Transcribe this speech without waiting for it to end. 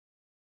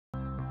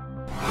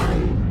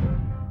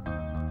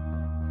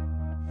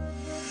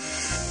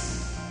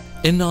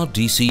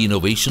NRDC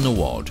Innovation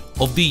Award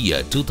of the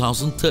year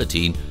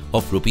 2013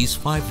 of Rs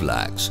 5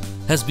 lakhs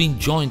has been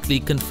jointly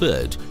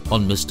conferred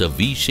on Mr.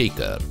 V.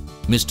 Shekhar,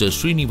 Mr.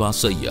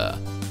 Srinivasaya,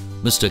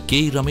 Mr.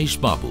 K.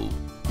 Ramesh Babu,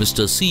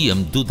 Mr. C.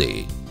 M.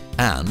 Dude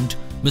and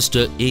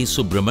Mr. A.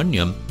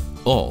 Subramaniam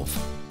of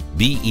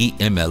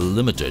BEML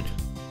Limited,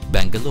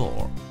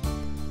 Bangalore,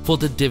 for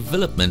the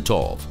development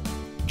of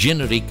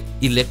generic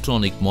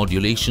electronic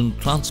modulation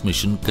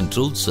transmission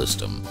control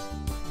system.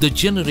 The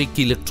generic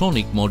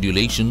electronic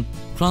modulation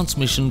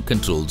transmission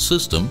control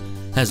system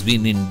has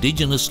been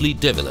indigenously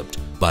developed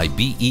by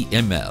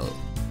BEML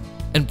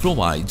and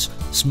provides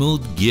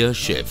smooth gear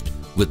shift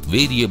with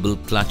variable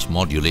clutch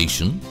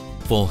modulation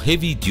for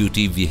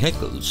heavy-duty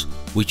vehicles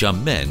which are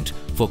meant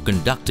for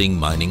conducting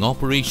mining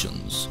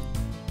operations.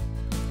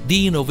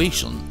 The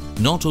innovation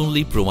not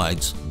only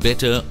provides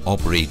better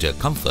operator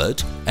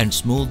comfort and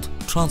smooth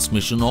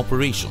transmission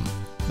operation,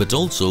 but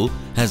also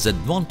has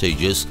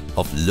advantages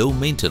of low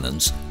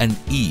maintenance and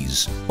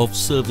ease of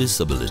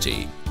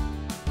serviceability.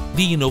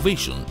 The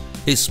innovation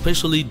is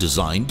specially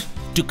designed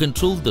to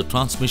control the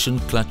transmission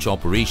clutch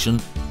operation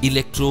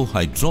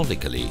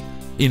electro-hydraulically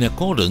in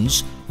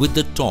accordance with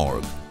the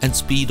torque and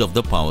speed of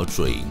the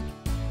powertrain.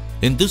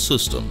 In this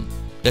system,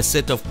 a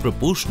set of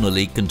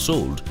proportionally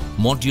controlled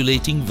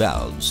modulating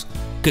valves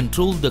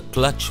control the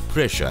clutch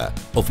pressure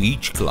of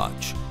each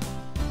clutch.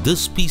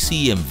 This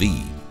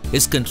PCMV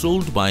is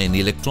controlled by an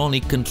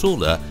electronic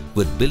controller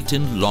with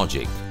built-in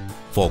logic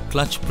for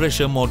clutch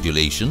pressure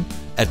modulation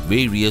at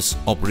various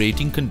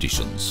operating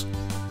conditions.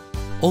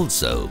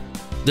 Also,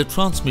 the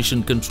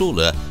transmission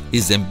controller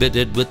is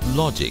embedded with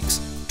logics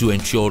to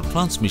ensure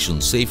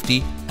transmission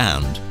safety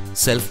and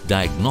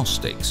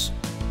self-diagnostics.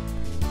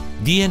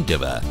 The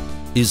endeavor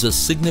is a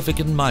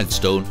significant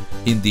milestone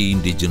in the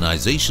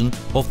indigenization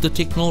of the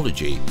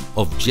technology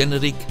of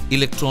generic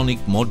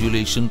electronic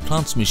modulation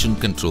transmission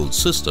control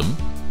system,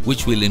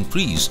 which will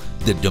increase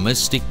the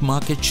domestic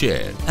market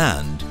share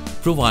and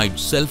provide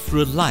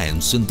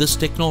self-reliance in this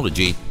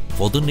technology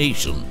for the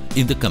nation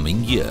in the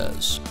coming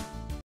years.